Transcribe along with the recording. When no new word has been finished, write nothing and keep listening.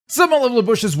Sup, my lovely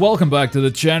bushes, welcome back to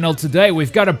the channel. Today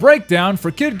we've got a breakdown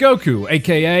for Kid Goku,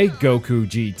 aka Goku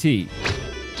GT.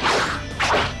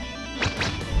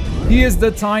 He is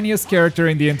the tiniest character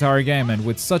in the entire game, and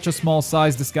with such a small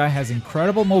size, this guy has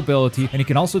incredible mobility, and he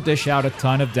can also dish out a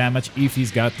ton of damage if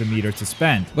he's got the meter to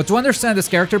spend. But to understand this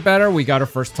character better, we gotta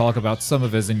first talk about some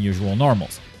of his unusual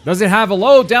normals. Does it have a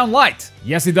low down light?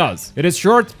 Yes, it does. It is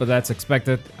short, but that's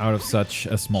expected out of such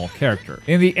a small character.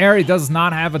 In the air, he does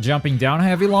not have a jumping down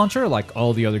heavy launcher like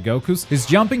all the other Gokus. His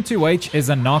jumping 2H is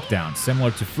a knockdown, similar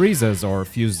to Frieza's or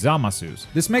Fuse Zamasu's.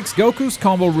 This makes Goku's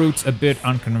combo routes a bit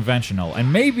unconventional,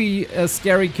 and maybe a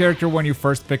scary character when you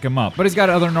first pick him up, but he's got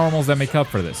other normals that make up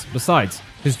for this. Besides,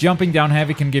 his jumping down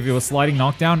heavy can give you a sliding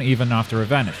knockdown even after a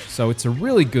vanish, so it's a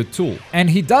really good tool. And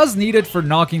he does need it for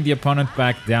knocking the opponent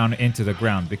back down into the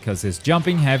ground, because his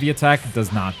jumping heavy attack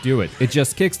does not do it. It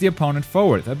just kicks the opponent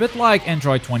forward, a bit like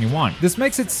Android 21. This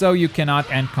makes it so you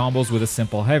cannot end combos with a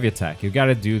simple heavy attack, you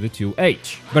gotta do the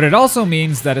 2H. But it also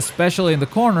means that especially in the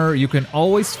corner, you can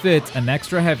always fit an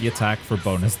extra heavy attack for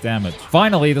bonus damage.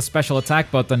 Finally, the special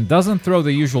attack button doesn't throw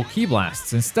the usual key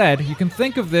blasts. Instead, you can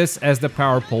think of this as the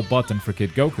power pull button for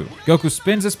Kid Goku. Goku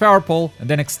spins his power pole and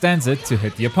then extends it to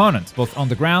hit the opponent, both on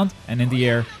the ground and in the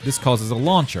air. This causes a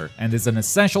launcher and is an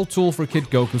essential tool for Kid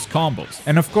Goku's combos.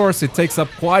 And of course, it takes up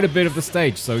quite a bit of the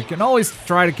stage, so you can always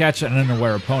try to catch an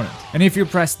unaware opponent. And if you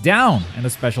press down in the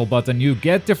special button, you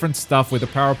get different stuff with the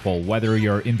power pole, whether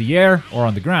you're in the air or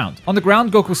on the ground. On the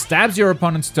ground, Goku stabs your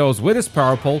opponent's toes with his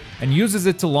power pole and uses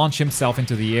it to launch himself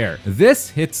into the air. This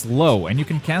hits low, and you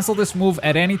can cancel this move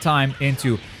at any time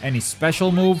into any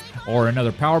special move or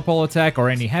another power pole attack or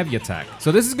any heavy attack.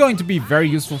 So this is going to be very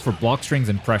useful for block strings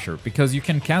and pressure, because you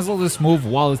can cancel this move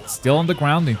while it's still on the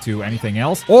ground into anything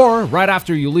else, or right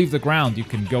after you leave the ground you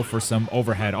can go for some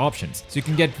overhead options, so you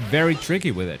can get very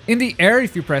tricky with it. In the air,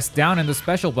 if you press down in the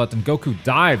special button, Goku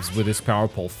dives with his power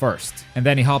pole first, and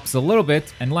then he hops a little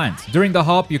bit and lands. During the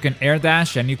hop you can air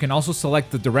dash, and you can also select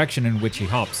the direction in which he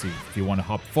hops, if you want to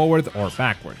hop forward or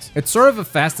backwards. It's sort of a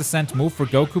fast descent move for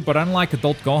Goku, but unlike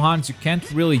adult Gohans, you can't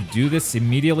really do this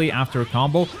immediately after a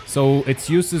combo, so its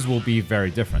uses will be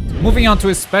very different. Moving on to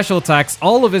his special attacks,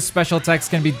 all of his special attacks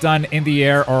can be done in the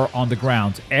air or on the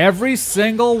ground. Every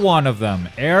single one of them,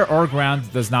 air or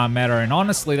ground, does not matter, and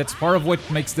honestly, that's part of what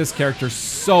makes this character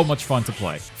so much fun to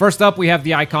play. First up, we have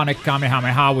the iconic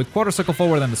Kamehameha with quarter circle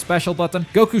forward and the special button.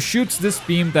 Goku shoots this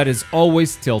beam that is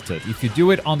always tilted. If you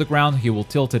do it on the ground, he will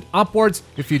tilt it upwards.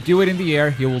 If you do it in the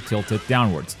air, he will tilt it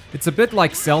downwards. It's a bit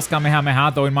like Cell's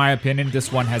Kamehameha, though in my opinion,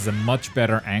 this one has a much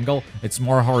better angle. It's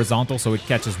more horizontal, so it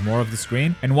catches more of the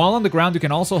screen. And while on the ground, you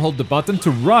can also hold the button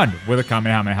to run with a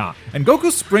Kamehameha. And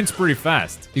Goku sprints pretty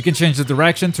fast. You can change the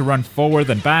direction to run forward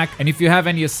and back, and if you have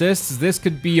any assists, this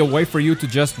could be a way for you to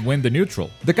just win the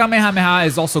neutral. The Kamehameha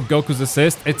is also Goku's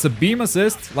assist. It's a beam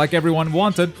assist, like everyone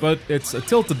wanted, but it's a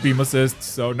tilted beam assist,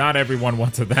 so not everyone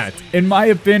wanted that. In my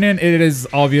opinion, it is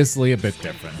obviously a bit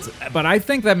different, but I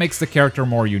think that makes the character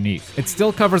more unique. It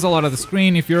still covers a lot of the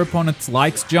screen. If your opponent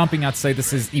likes jumping, I'd say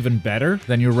this is even better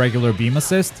than your regular beam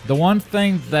assist. The one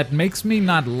thing that makes me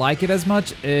not like it as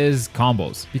much is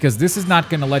combos, because this is not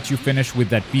gonna let you finish with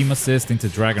that beam assist into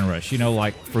Dragon Rush, you know,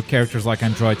 like for characters like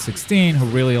Android 16 who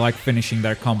really like finishing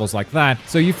their combos like that.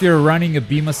 So if you're running a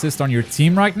beam assist on your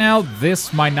team right now,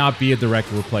 this might not be a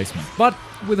direct replacement, but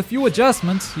with a few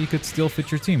adjustments, you could still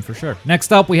fit your team for sure.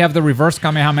 Next up, we have the reverse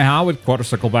Kamehameha with quarter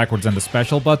circle backwards and the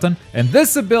special button. And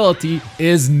this ability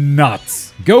is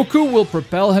nuts. Goku will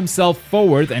propel himself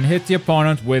forward and hit the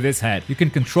opponent with his head. You can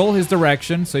control his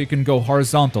direction, so you can go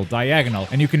horizontal, diagonal,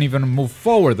 and you can even move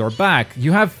forward or back.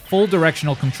 You have full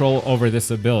directional control over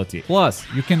this ability. Plus,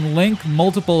 you can link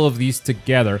multiple of these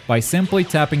together by simply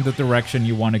tapping the direction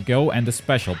you want to go and the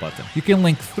special button. You can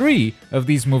link 3 of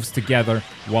these moves together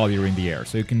while you're in the air.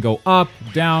 So you can go up,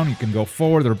 down, you can go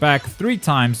forward or back 3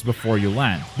 times before you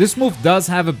land. This move does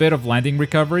have a bit of landing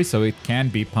recovery, so it can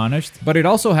be punished, but it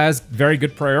also has very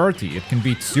good priority. It can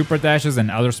beat super dashes and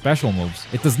other special moves.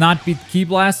 It does not beat key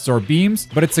blasts or beams,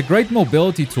 but it's a great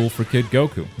mobility tool for Kid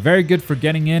Goku. Very good for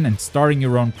getting in and starting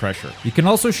your own pressure. You can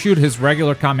also shoot his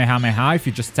regular Kamehameha if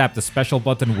you just tap the special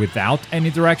button without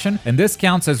any direction, and this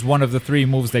counts as one of the 3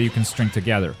 moves that you can string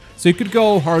together. So you could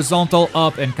go horizontal,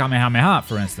 up, and Kamehameha,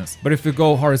 for instance. But if you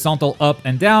go horizontal, up,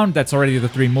 and down, that's already the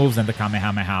 3 moves and the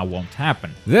Kamehameha won't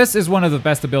happen. This is one of the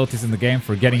best abilities in the game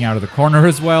for getting out of the corner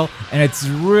as well, and it's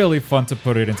really fun to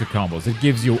put it into combos. It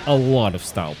gives you a lot of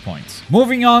style points.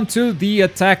 Moving on to the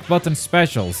attack button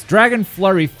specials. Dragon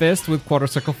Flurry Fist with quarter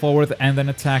circle forward and an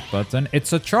attack button.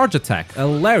 It's a charge attack, a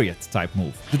lariat type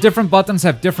move. The different buttons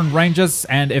have different ranges,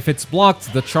 and if it's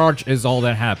blocked, the charge is all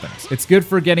that happens. It's good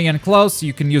for getting in close.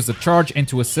 You can use the the charge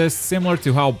into assist, similar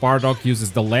to how Bardock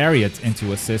uses the lariat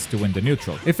into assist to win the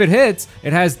neutral. If it hits,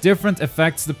 it has different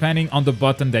effects depending on the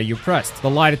button that you pressed. The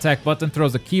light attack button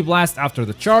throws a ki blast after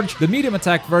the charge. The medium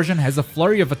attack version has a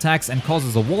flurry of attacks and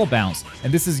causes a wall bounce,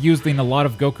 and this is used in a lot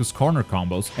of Goku's corner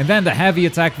combos. And then the heavy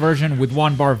attack version with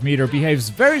 1 bar of meter behaves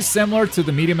very similar to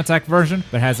the medium attack version,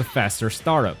 but has a faster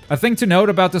startup. A thing to note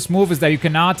about this move is that you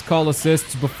cannot call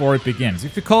assists before it begins.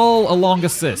 If you call a long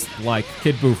assist, like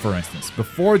Kid Buu for instance,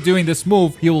 before doing this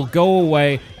move, he will go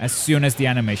away as soon as the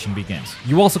animation begins.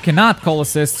 You also cannot call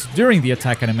assists during the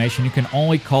attack animation, you can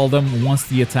only call them once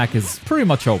the attack is pretty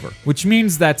much over. Which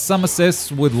means that some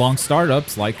assists with long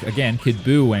startups, like again Kid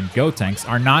Buu and Gotenks,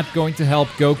 are not going to help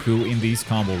Goku in these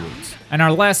combo routes. And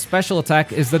our last special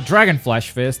attack is the Dragon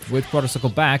Flash Fist with quarter circle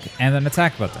back and an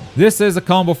attack button. This is a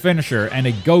combo finisher and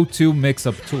a go-to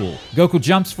mix-up tool. Goku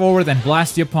jumps forward and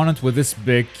blasts the opponent with this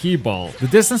big ki ball. The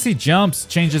distance he jumps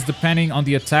changes depending on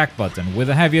the attack button, with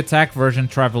a heavy attack version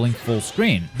traveling full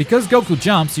screen. Because Goku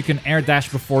jumps, you can air dash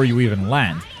before you even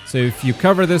land. So if you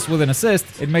cover this with an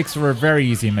assist, it makes for a very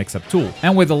easy mix-up tool.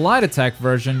 And with the light attack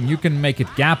version, you can make it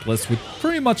gapless with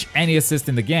pretty much any assist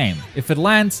in the game. If it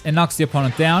lands, it knocks the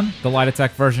opponent down. The light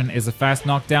attack version is a fast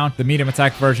knockdown. The medium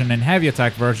attack version and heavy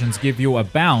attack versions give you a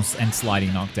bounce and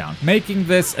sliding knockdown, making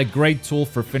this a great tool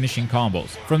for finishing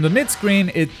combos. From the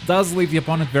mid-screen, it does leave the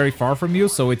opponent very far from you,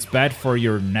 so it's bad for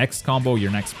your next combo,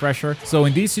 your next pressure. So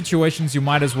in these situations, you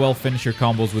might as well finish your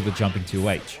combos with a jumping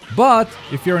 2H. But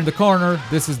if you're in the corner,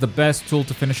 this is the best tool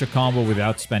to finish a combo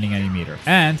without spending any meter.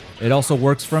 And it also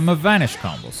works from a vanish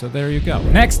combo, so there you go.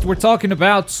 Next, we're talking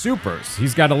about supers.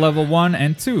 He's got a level 1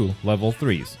 and 2 level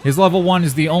 3s. His level 1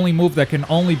 is the only move that can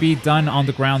only be done on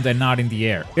the ground and not in the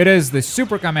air. It is the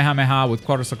Super Kamehameha with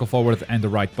quarter circle forward and the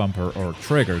right bumper or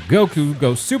trigger. Goku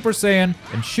goes Super Saiyan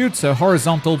and shoots a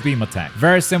horizontal beam attack.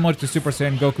 Very similar to Super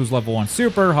Saiyan Goku's level 1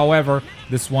 super, however,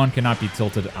 this one cannot be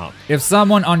tilted up. If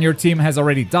someone on your team has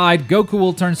already died, Goku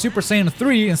will turn Super Saiyan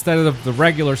 3 instead of the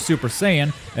regular Super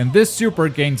Saiyan, and this super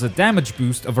gains a damage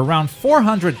boost of around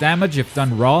 400 damage if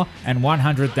done raw and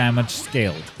 100 damage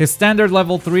scaled. His standard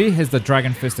level 3 is the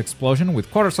Dragon Fist Explosion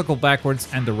with quarter circle backwards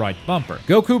and the right bumper.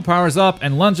 Goku powers up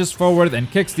and lunges forward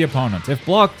and kicks the opponent. If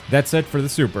blocked, that's it for the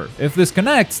super. If this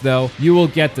connects though, you will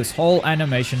get this whole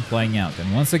animation playing out,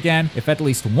 and once again, if at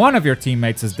least one of your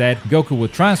teammates is dead, Goku will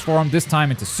transform, this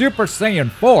time into Super Saiyan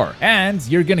 4, and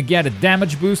you're gonna get a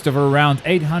damage boost of around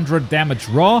 800 damage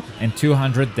raw and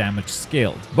 200 damage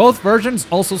scaled. Both versions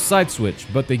also side switch,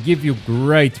 but they give you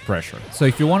great pressure. So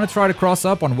if you want to try to cross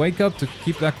up on Wake Up to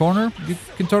keep that corner, you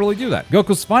can totally do that.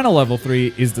 Goku's final level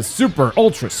 3 is the Super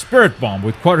Ultra Spirit Bomb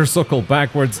with quarter circle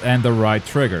backwards and the right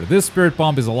trigger. This Spirit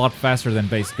Bomb is a lot faster than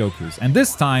base Goku's, and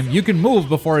this time you can move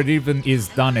before it even is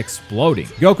done exploding.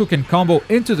 Goku can combo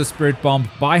into the Spirit Bomb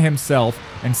by himself,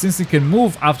 and since he can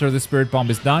move after the Spirit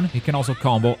Bomb is done, he can also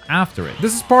combo after it.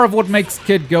 This is part of what makes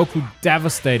Kid Goku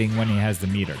devastating when he has the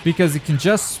meter, because he can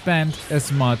just spend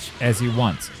as much as he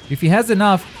wants. If he has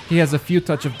enough, he has a few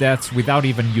touch of deaths without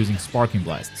even using Sparking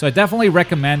Blast. So I definitely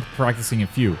recommend practicing a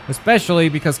few, especially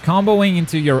because comboing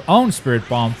into your own Spirit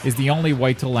Bomb is the only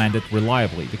way to land it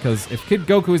reliably, because if Kid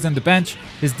Goku is on the bench,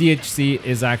 his DHC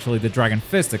is actually the Dragon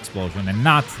Fist Explosion and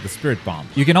not the Spirit Bomb.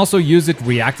 You can also use it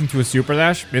reacting to a Super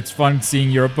Dash. It's fun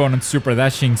seeing your opponent Super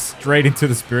Dashing straight into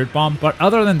the Spirit Bomb, but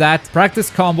other than that, practice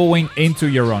comboing into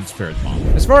your own Spirit Bomb.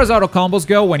 As far as auto combos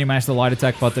go, when you mash the light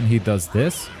attack button, he does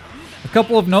this. A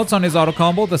couple of notes on his auto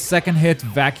combo. The second hit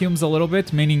vacuums a little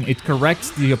bit, meaning it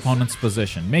corrects the opponent's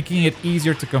position, making it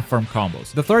easier to confirm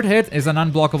combos. The third hit is an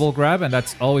unblockable grab, and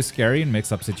that's always scary in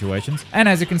mix-up situations. And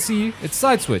as you can see, it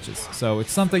side switches, so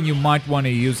it's something you might want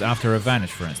to use after a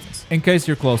vanish, for instance, in case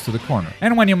you're close to the corner.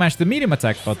 And when you mash the medium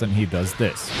attack button, he does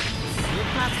this.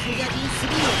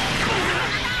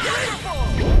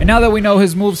 And now that we know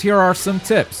his moves, here are some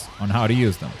tips on how to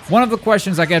use them. One of the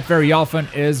questions I get very often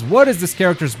is, what is this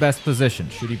character's best position?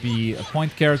 Should he be a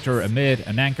point character, a mid,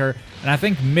 an anchor? And I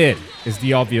think mid is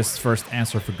the obvious first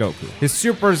answer for Goku. His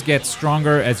supers get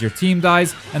stronger as your team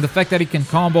dies, and the fact that he can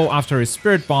combo after his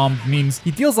Spirit Bomb means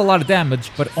he deals a lot of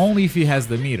damage, but only if he has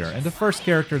the meter, and the first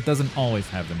character doesn't always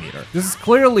have the meter. This is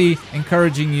clearly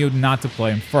encouraging you not to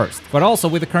play him first. But also,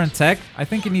 with the current tech, I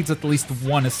think he needs at least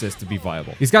one assist to be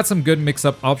viable. He's got some good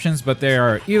mix-up options options, but they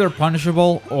are either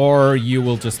punishable or you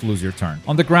will just lose your turn.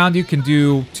 On the ground, you can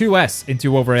do 2S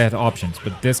into overhead options,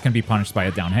 but this can be punished by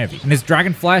a down heavy. And his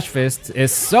Dragon Flash Fist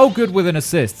is so good with an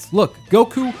assist. Look,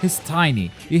 Goku is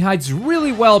tiny. He hides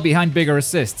really well behind bigger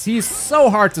assists. He is so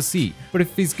hard to see. But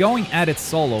if he's going at it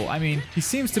solo, I mean, he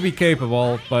seems to be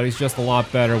capable, but he's just a lot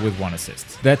better with one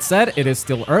assist. That said, it is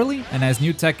still early, and as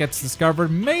new tech gets discovered,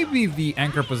 maybe the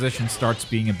anchor position starts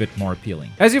being a bit more appealing.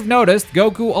 As you've noticed,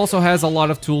 Goku also has a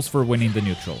lot of tools for winning the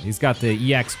neutral. He's got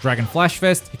the EX Dragon Flash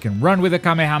Fist, he can run with a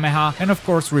Kamehameha, and of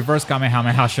course reverse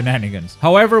Kamehameha shenanigans.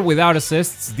 However, without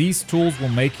assists, these tools will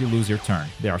make you lose your turn.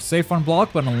 They are safe on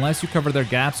block, but unless you cover their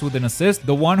gaps with an assist,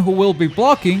 the one who will be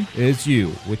blocking is you,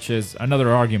 which is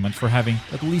another argument for having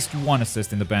at least one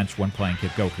assist in the bench when playing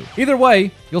Kid Goku. Either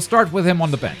way, you'll start with him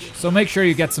on the bench, so make sure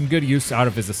you get some good use out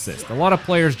of his assist. A lot of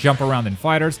players jump around in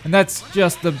fighters, and that's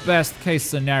just the best case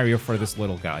scenario for this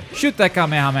little guy. Shoot that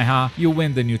Kamehameha, you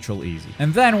win the neutral easy.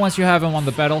 And then once you have him on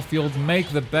the battlefield, make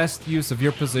the best use of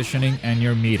your positioning and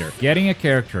your meter. Getting a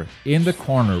character in the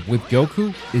corner with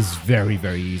Goku is very,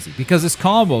 very easy because his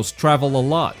combos travel a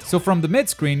lot. So from the mid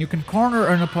screen, you can corner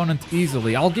an opponent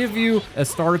easily. I'll give you a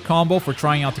starter combo for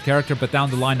trying out the character, but down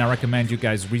the line, I recommend you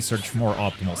guys research more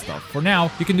optimal stuff. For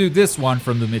now, you can do this one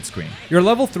from the mid screen. Your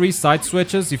level 3 side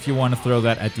switches, if you want to throw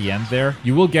that at the end there,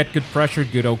 you will get good pressure,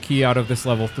 good Oki out of this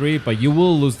level 3, but you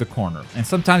will lose the corner. And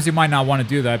sometimes you might not want to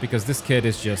do that because this kid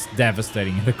is just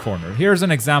devastating in the corner. Here's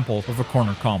an example of a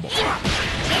corner combo.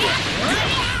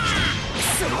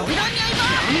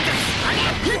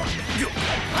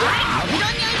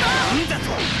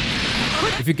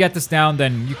 If you get this down,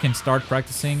 then you can start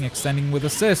practicing extending with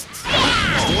assists.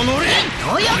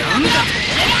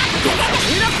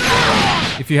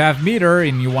 If you have meter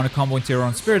and you want to combo into your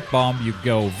own Spirit Bomb, you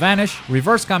go Vanish,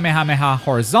 reverse Kamehameha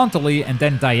horizontally, and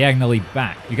then diagonally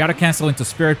back. You gotta cancel into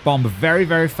Spirit Bomb very,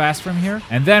 very fast from here.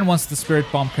 And then once the Spirit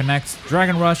Bomb connects,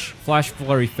 Dragon Rush, Flash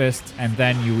Flurry Fist, and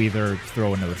then you either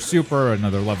throw another Super,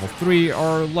 another level 3,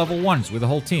 or level 1s with the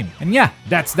whole team. And yeah,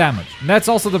 that's damage. And that's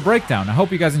also the breakdown. I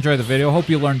hope you guys enjoyed the video. Hope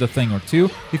you learned a thing or two.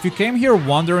 If you came here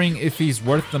wondering if he's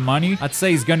worth the money, I'd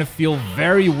say he's gonna feel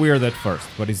very weird at first,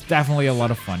 but he's definitely a lot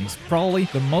of fun. He's probably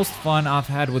the most fun I've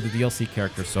had with the DLC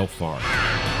character so far.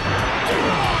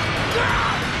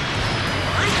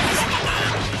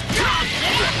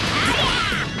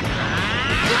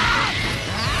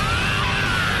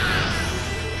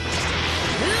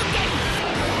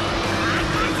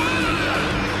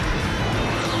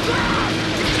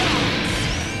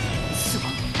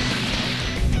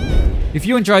 If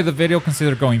you enjoyed the video,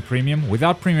 consider going premium.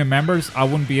 Without premium members, I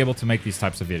wouldn't be able to make these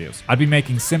types of videos. I'd be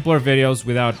making simpler videos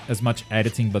without as much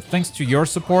editing, but thanks to your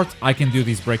support, I can do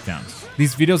these breakdowns.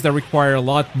 These videos that require a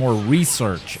lot more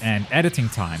research and editing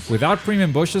time. Without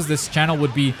premium bushes, this channel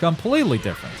would be completely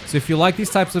different. So if you like these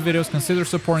types of videos, consider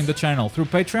supporting the channel through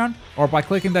Patreon or by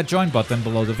clicking that join button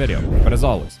below the video. But as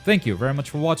always, thank you very much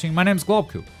for watching. My name's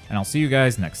Globku, and I'll see you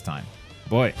guys next time.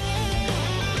 Bye.